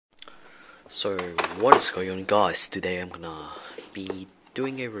So what is going on, guys? Today I'm gonna be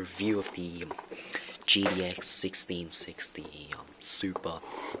doing a review of the GTX 1660 Super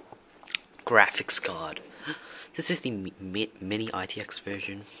graphics card. This is the mini ITX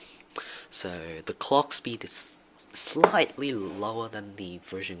version, so the clock speed is slightly lower than the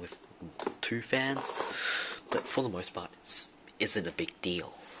version with 2 fans, but for the most part it isn't a big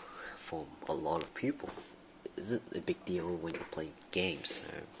deal for a lot of people. It isn't a big deal when you play games,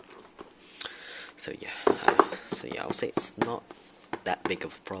 so yeah, I would say it's not that big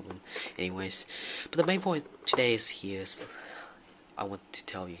of a problem anyways. But the main point today is I want to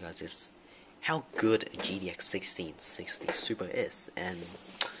tell you guys is how good a GTX 1660 Super is, and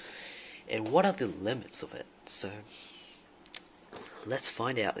what are the limits of it. So let's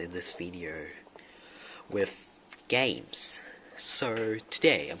find out in this video with games. So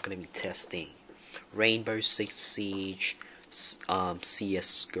today I'm gonna be testing Rainbow Six Siege,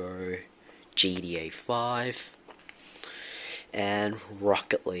 CSGO, GTA 5, and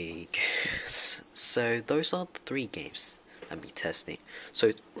Rocket League. So those are the 3 games I'll be testing.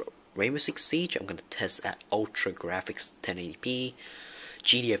 So Rainbow Six Siege I'm gonna test at ultra graphics 1080p.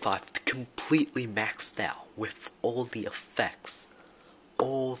 GTA 5 completely maxed out with all the effects,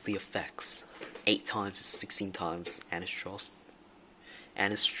 8 times, 16 times,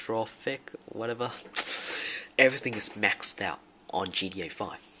 anastrophic, whatever. Everything is maxed out on GTA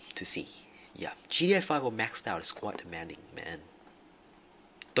 5 to see. Yeah, GTA 5 or maxed out is quite demanding, man.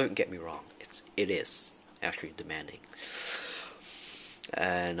 Don't get me wrong, it is actually demanding.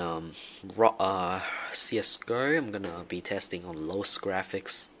 And CSGO I'm gonna be testing on lowest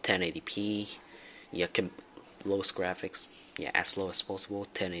graphics 1080p. Yeah, lowest graphics, yeah, as low as possible,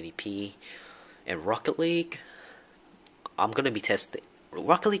 1080p. And Rocket League I'm gonna be testing.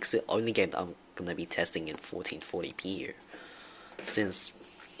 Rocket League's the only game that I'm gonna be testing in 1440p here, since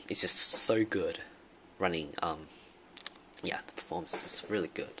it's just so good running. Yeah, the performance is really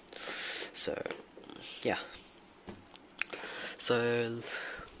good. So yeah,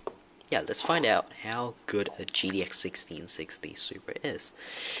 let's find out how good a GTX 1660 Super is,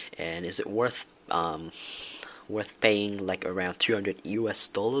 and is it worth paying like around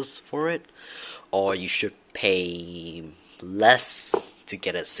 $200 for it, or you should pay less to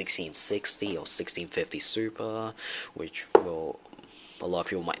get a 1660 or 1650 Super, which will, a lot of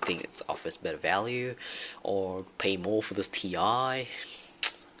people might think it offers better value, or pay more for this TI.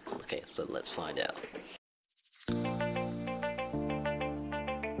 Okay, so let's find out.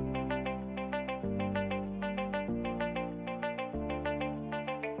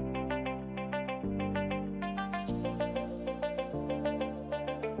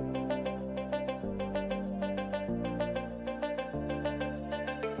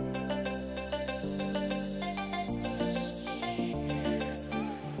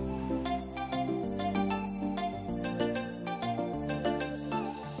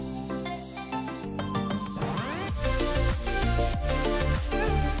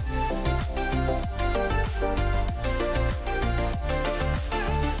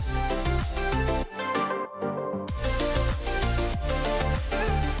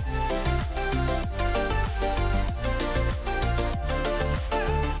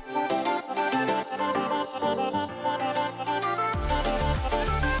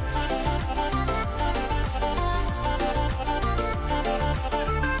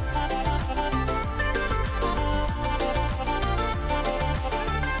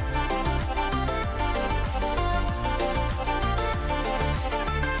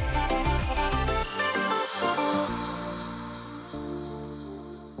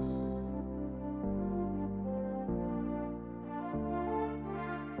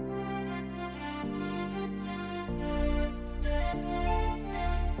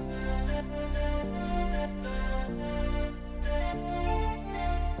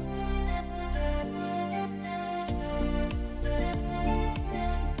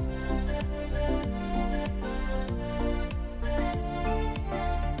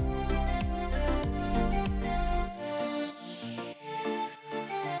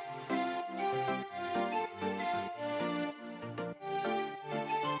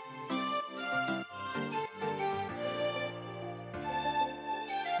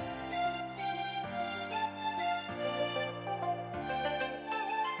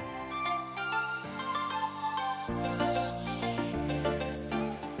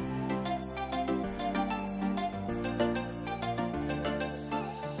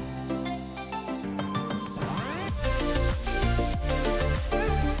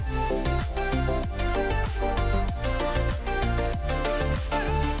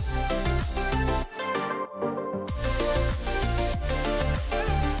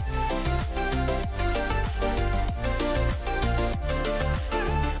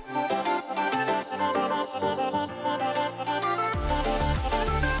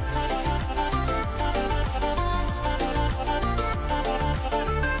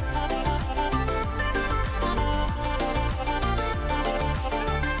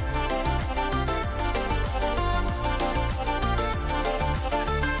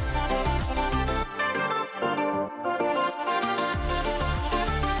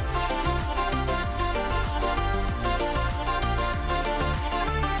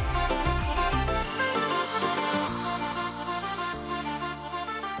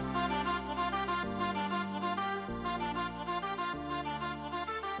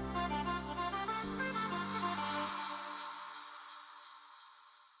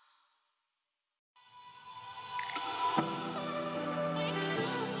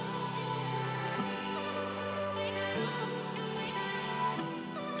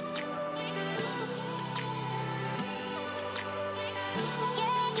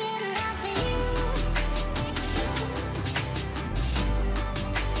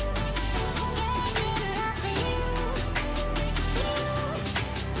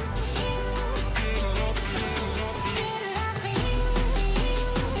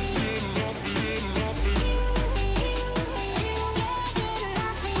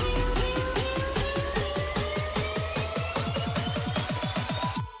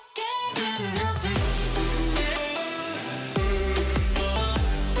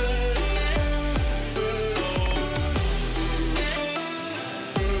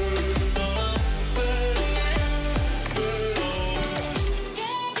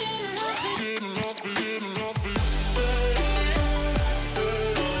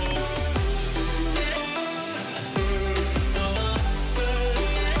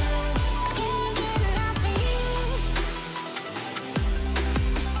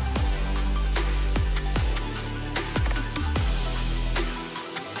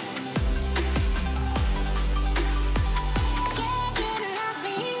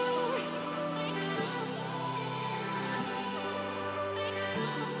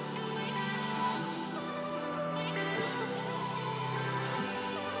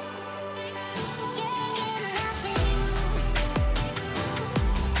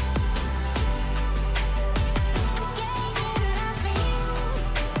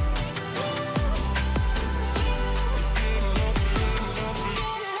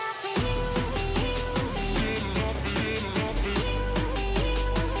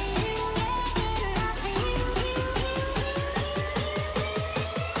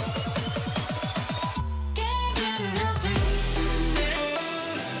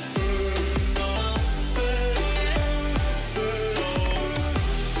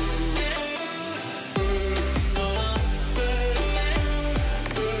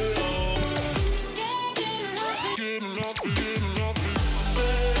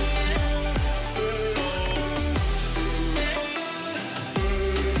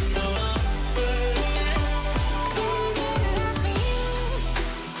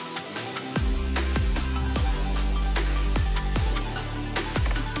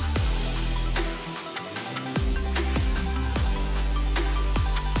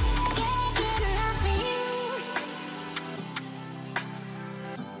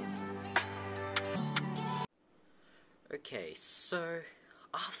 Okay, so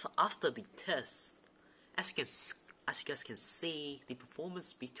after the test, as you guys can see, the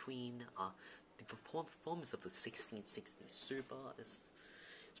performance between the performance of the 1660 Super is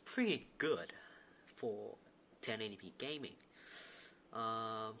pretty good for 1080p gaming.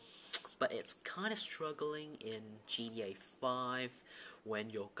 But it's kind of struggling in GTA 5 when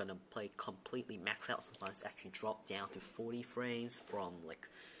you're gonna play completely max out. Sometimes actually drop down to 40 frames from like,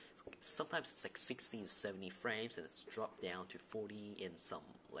 sometimes it's like 60 to 70 frames, and it's dropped down to 40 in some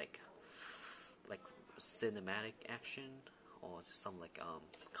like cinematic action or some like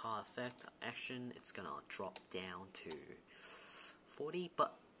car effect action. It's gonna drop down to 40,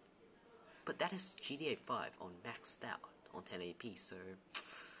 but that is GTA 5 on maxed out on 1080p.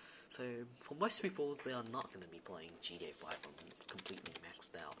 So for most people, they are not gonna be playing GTA 5 on completely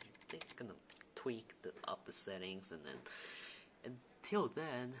maxed out. They're gonna tweak up the settings, and then until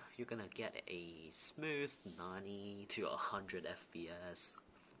then, you're gonna get a smooth 90 to 100 FPS,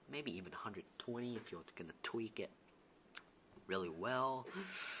 maybe even 120 if you're gonna tweak it really well.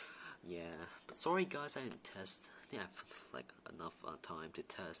 Yeah, but sorry guys, I didn't test. I think I have like enough time to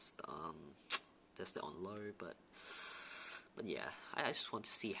test it on low, but yeah, I just want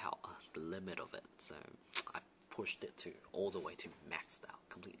to see how the limit of it. So I pushed it to all the way to maxed out,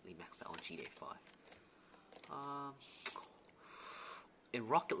 completely maxed out on GTA 5. In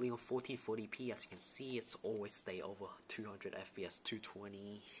Rocket League on 1440p, as you can see, it's always stay over 200 FPS,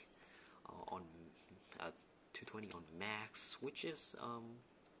 220 on 220 on max, which is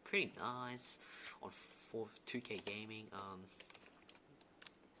pretty nice on 2K gaming.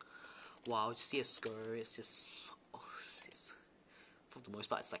 While CSGO is just for the most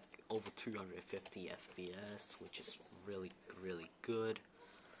part, it's like over 250 FPS, which is really good.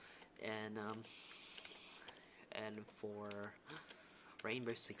 And for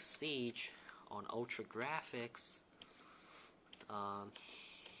Rainbow Six Siege on ultra graphics,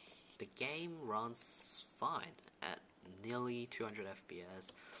 the game runs fine at nearly 200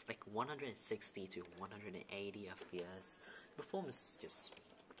 FPS, like 160 to 180 FPS. The performance is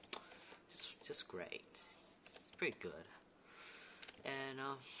just great. It's pretty good. And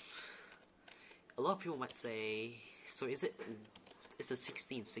a lot of people might say, so is the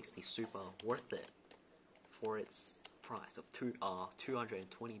 1660 Super worth it for its price of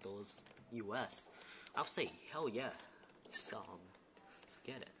 $220 US? I would say hell yeah. Just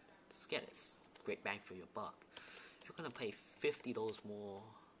get it. It's great bang for your buck. If you're gonna pay $50 more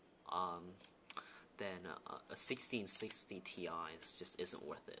than a 1660 Ti, it just isn't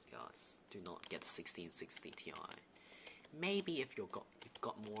worth it, guys. Do not get a 1660 Ti. Maybe if you've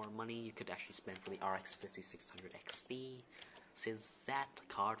got more money, you could actually spend for the RX 5600 XT, since that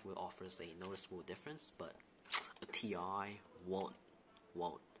card will offers a noticeable difference, but a Ti won't.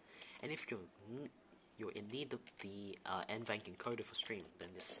 And if you're in need of the NVENC encoder for stream, then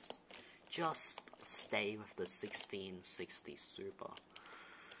just stay with the 1660 Super.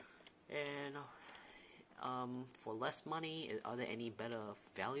 And for less money, are there any better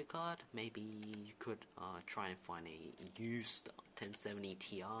value card? Maybe you could try and find a used 1070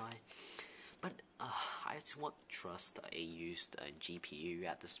 Ti, but I just won't trust a used GPU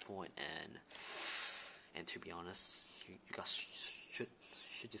at this point, and to be honest, you guys should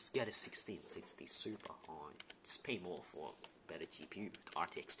just get a 1660 Super on. Just pay more for better GPU,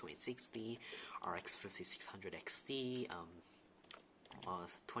 RTX 2060, RX 5600 XT,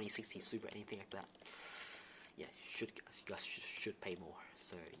 2060 Super, anything like that. Yeah, you guys should pay more.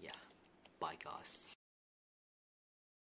 So yeah, bye guys.